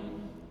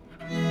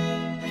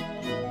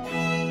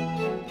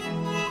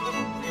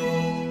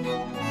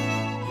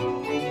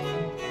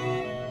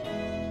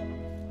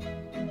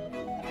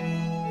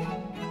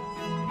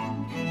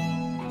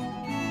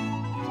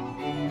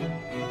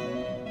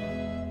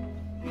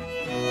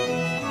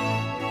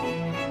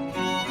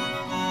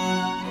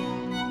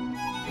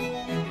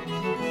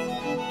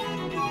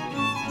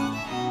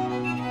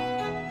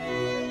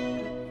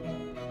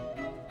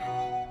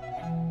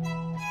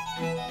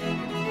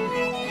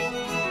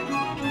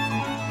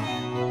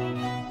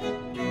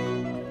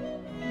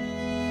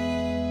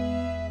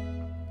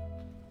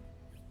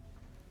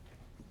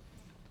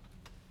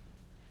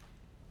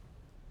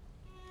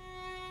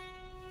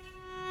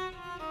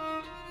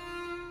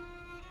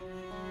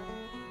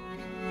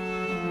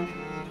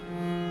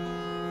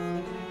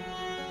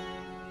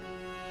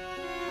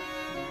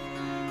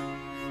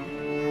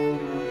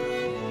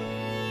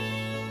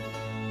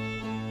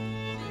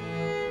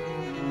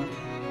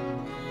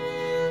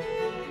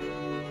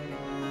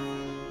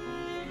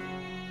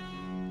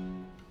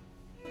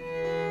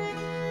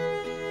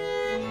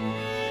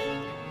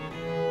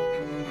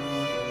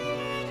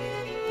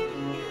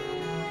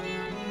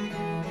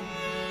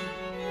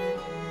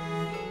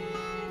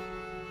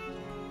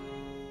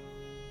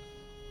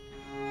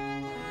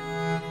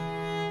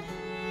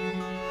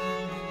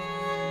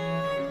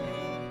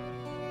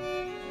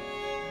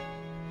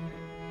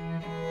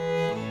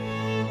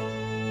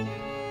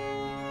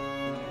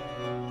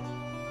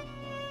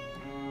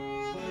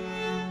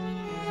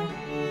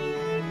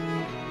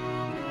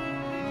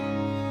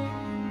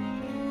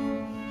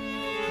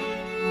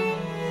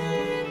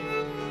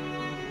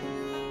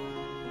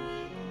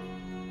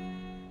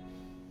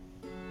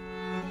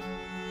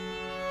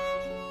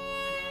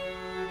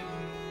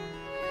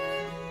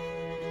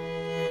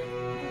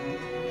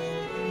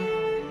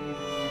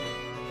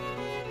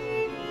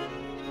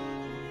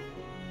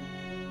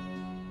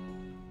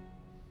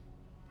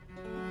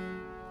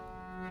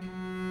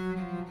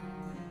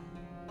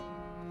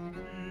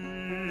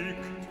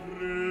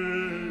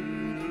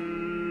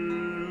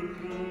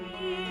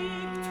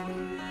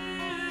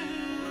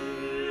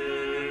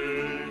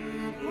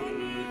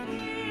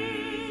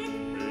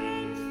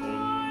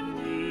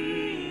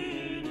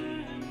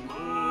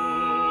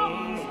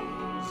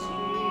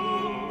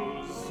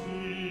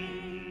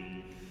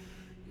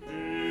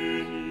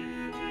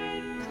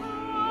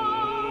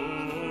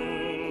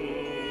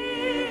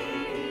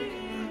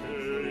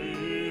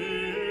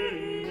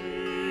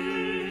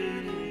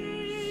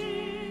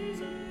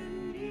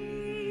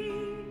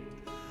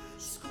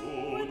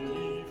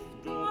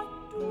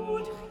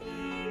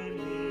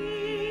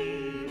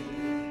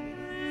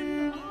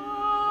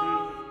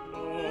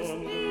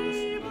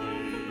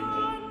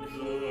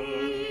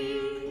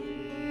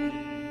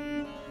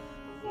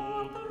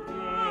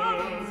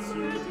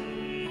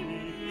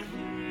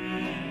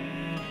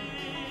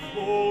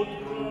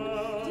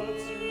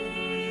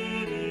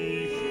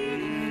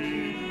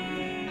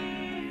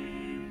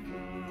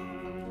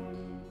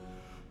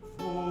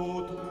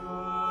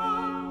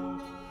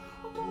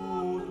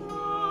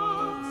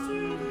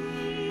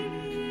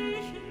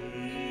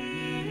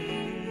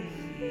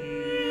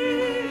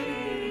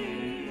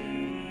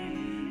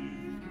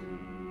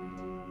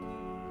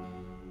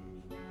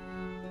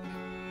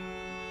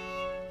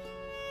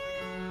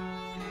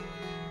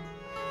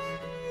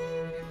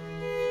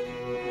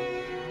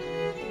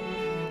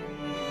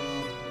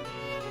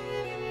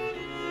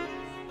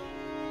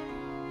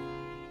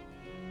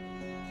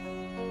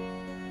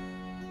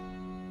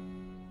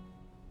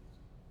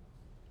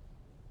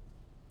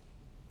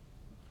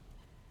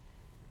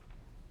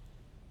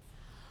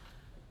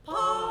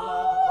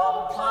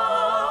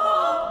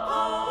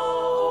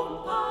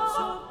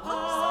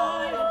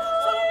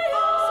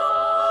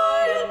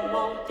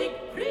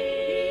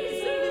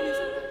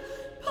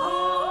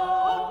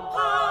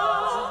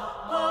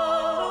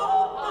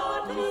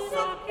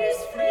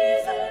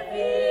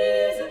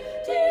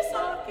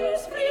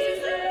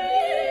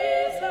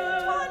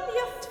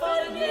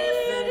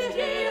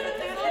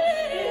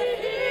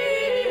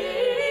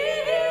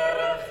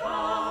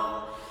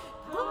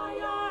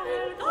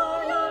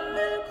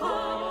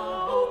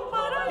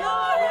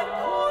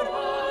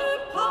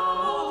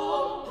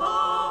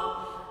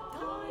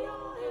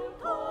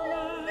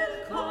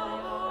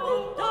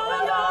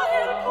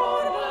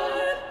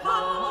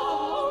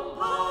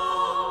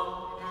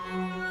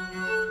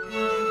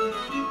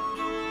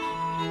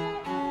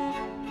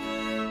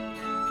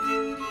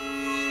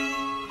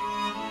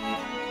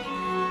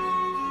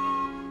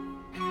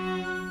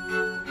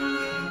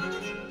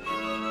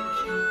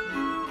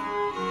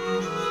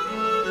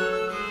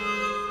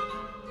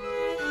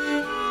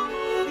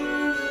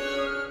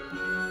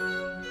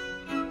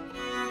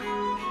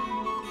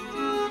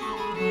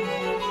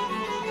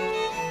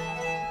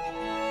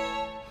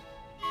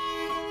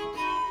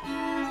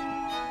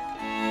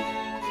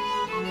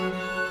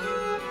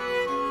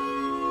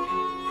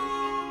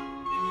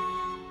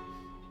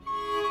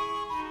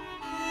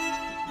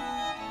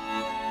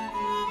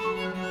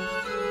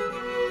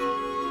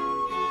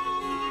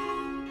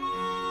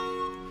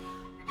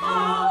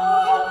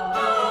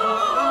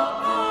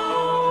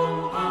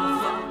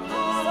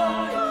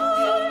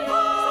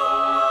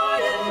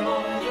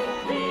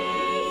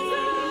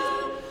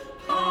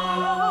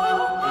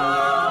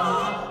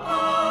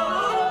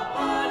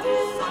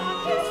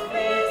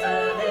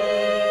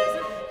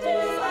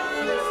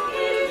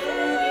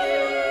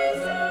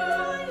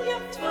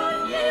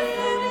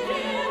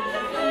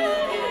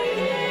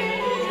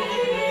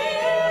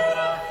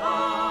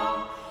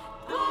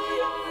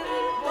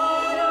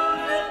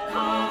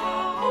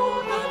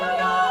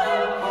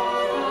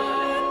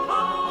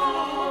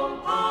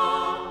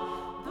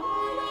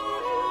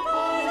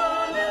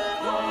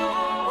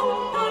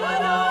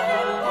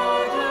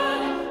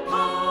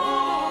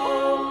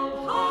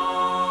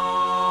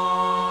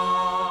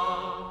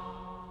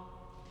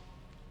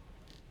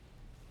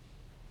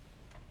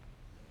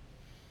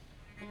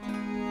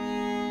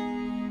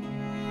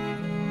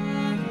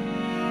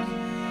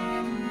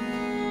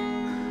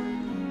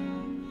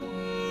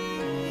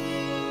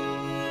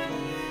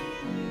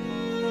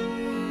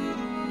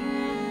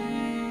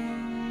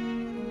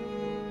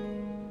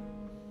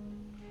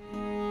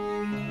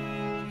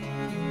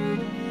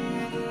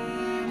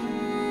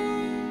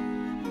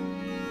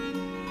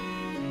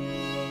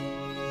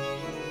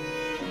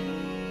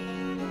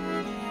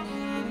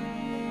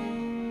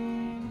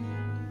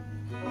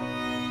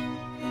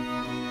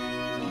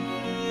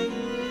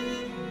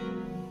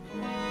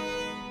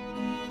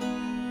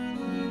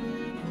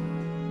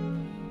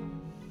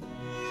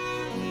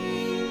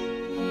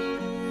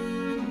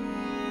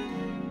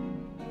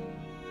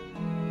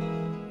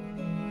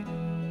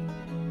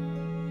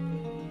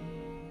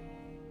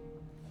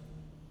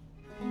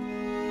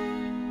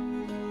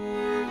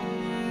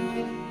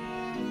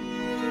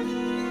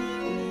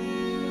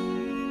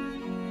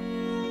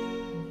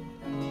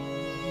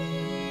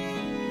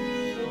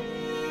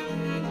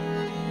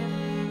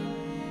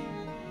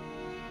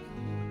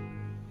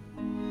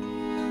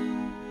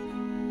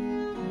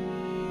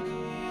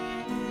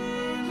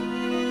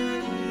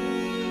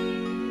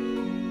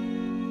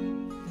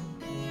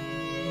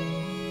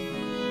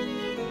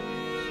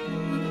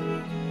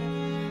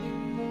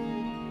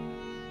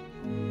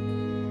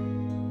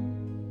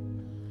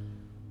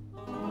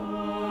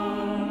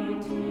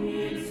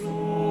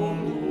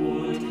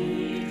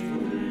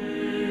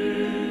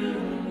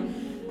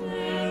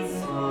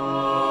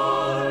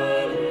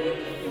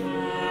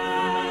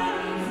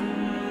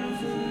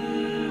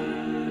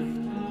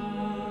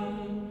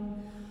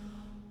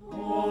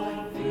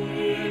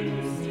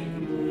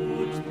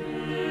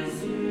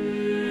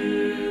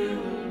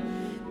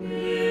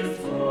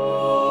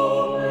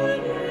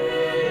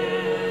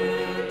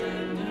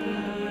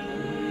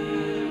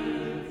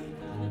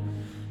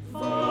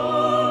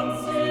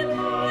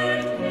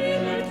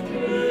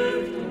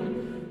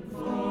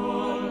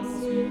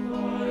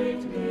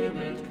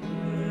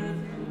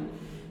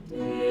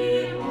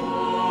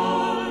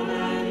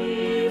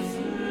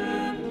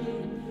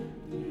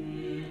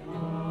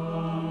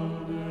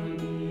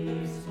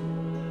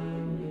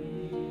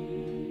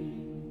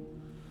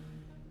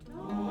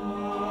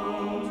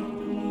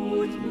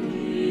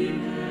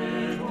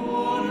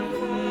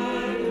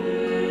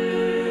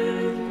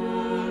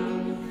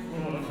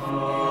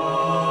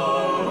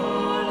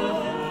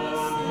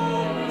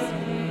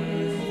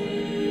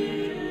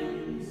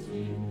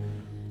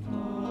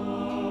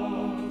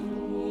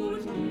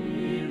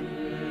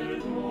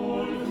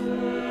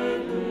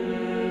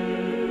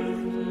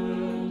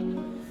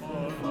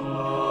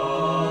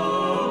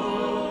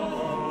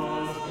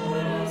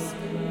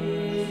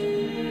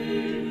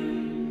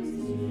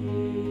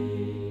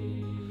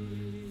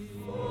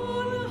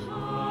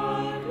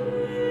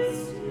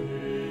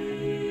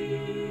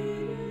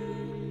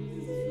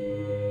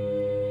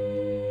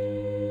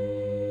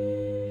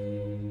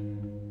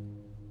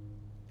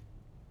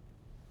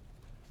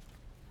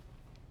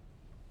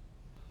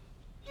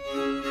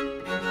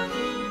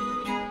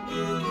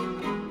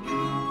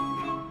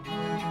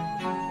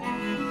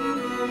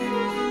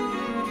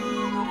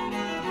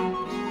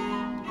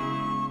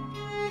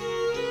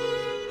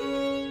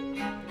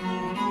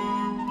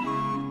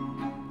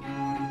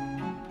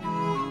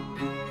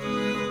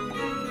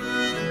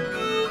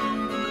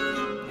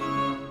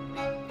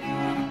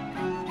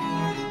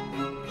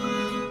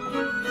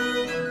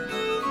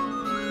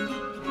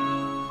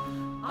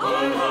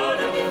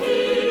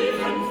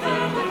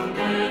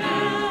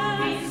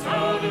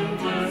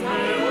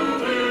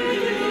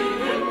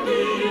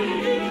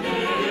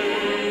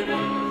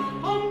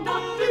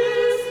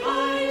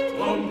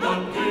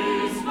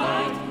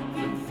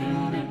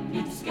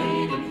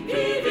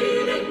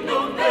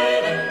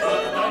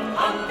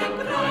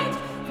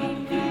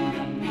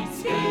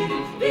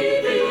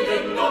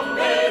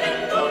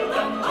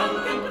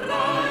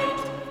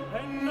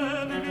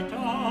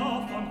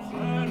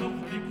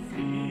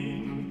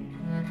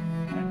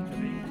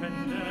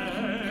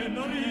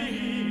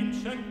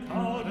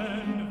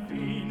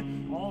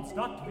 als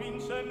dat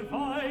München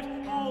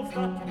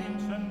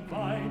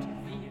weit.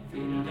 Wir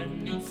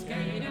willen nicht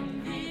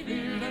skaten, wir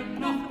willen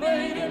noch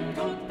weiden,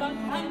 tot dat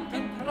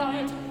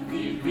Hankenkreit.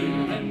 Wir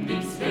willen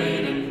nicht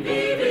skaten,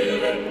 wir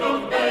willen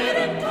noch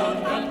weiden,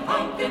 tot dat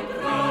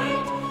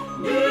Hankenkreit.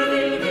 Wir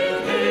will wir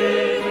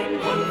leben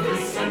und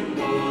wissen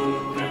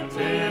gut,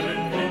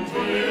 vertellen und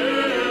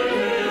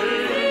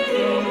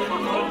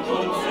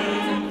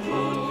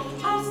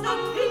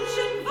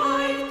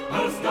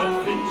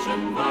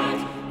München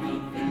weit,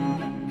 wir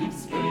willen nicht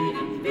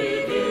skaten, wir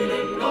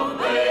willen noch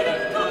weiden,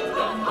 tot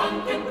dat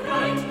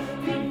Hankenkreit.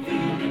 Wir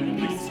willen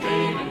nicht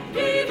skaten,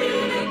 wir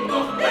willen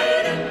noch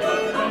weiden,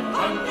 tot dat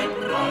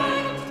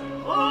Hankenkreit.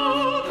 Oh,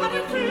 kann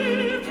ich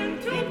fliegen,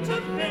 tut zu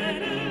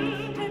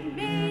werden, den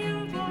Mehl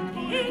von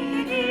in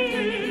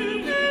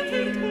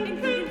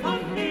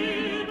von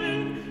Leben,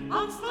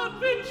 als dat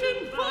München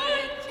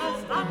weit,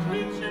 als dat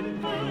München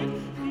weit.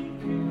 Wir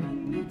willen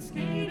nicht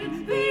skaten,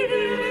 wir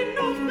willen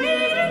noch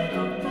weiden,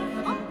 tot dat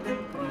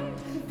Hankenkreit.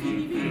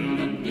 Wir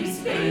willen nicht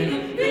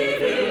skaten, wir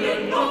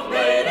willen noch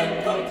weiden,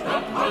 tot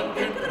dat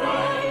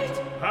Hankenkreit.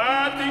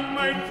 Hat ich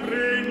mein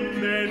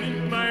Freundin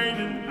in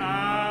meinen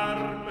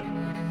Arm,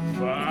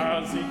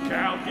 war sie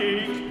kalt,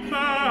 ich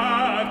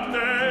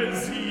machte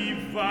sie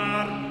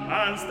warm,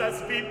 als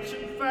das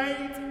Windchen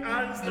weit,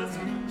 als das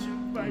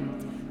Windchen weit.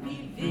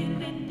 Wir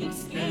willen nicht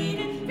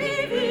skaten,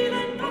 wir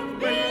willen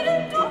noch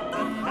weiden, tot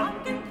dat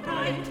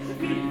Hankenkreit.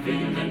 Wir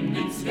willen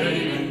nicht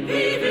skaten,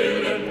 wir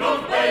willen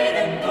noch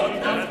weiden,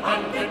 tot dat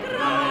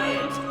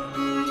Hankenkreit.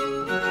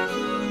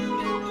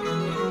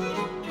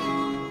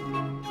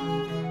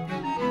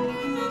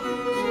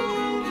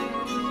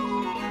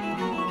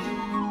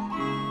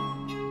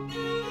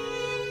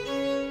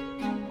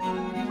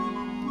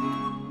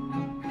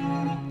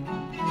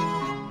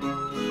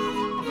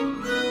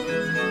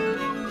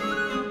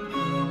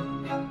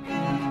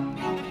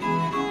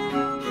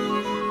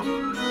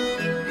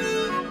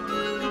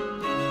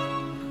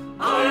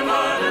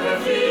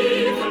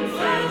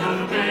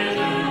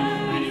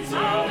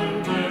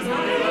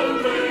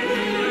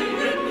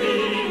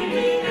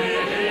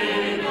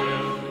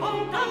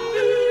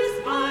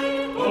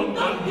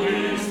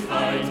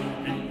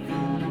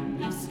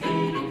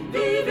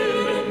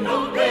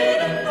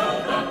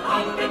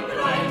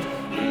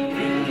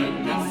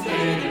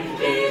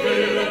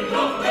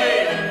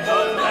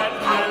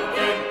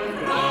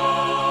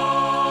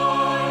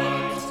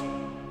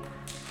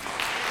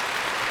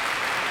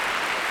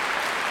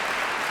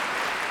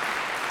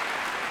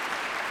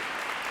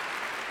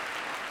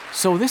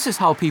 So this is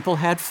how people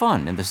had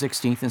fun in the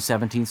 16th and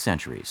 17th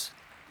centuries.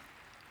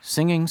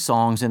 Singing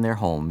songs in their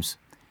homes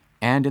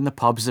and in the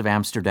pubs of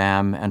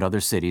Amsterdam and other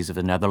cities of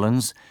the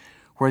Netherlands,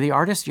 where the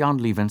artist Jan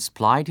Lievens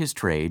plied his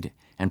trade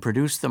and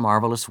produced the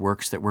marvelous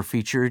works that were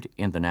featured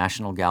in the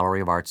National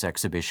Gallery of Art's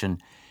exhibition,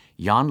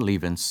 Jan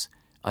Lievens,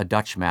 A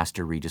Dutch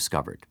Master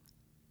Rediscovered.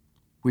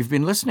 We've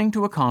been listening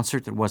to a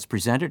concert that was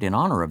presented in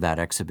honor of that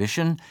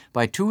exhibition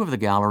by two of the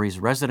gallery's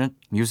resident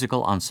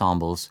musical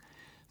ensembles,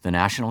 the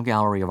National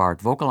Gallery of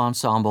Art Vocal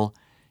Ensemble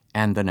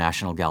and the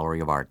National Gallery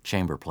of Art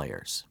Chamber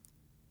Players.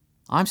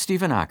 I'm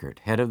Stephen Ackert,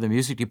 head of the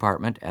music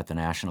department at the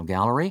National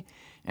Gallery,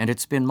 and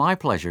it's been my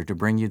pleasure to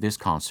bring you this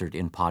concert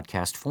in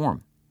podcast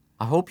form.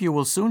 I hope you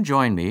will soon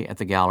join me at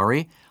the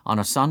gallery on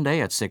a Sunday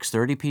at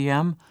 6:30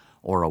 p.m.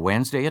 or a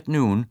Wednesday at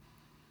noon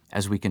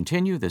as we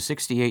continue the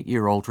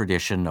 68-year-old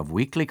tradition of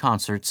weekly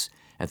concerts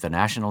at the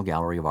National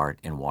Gallery of Art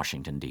in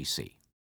Washington, D.C.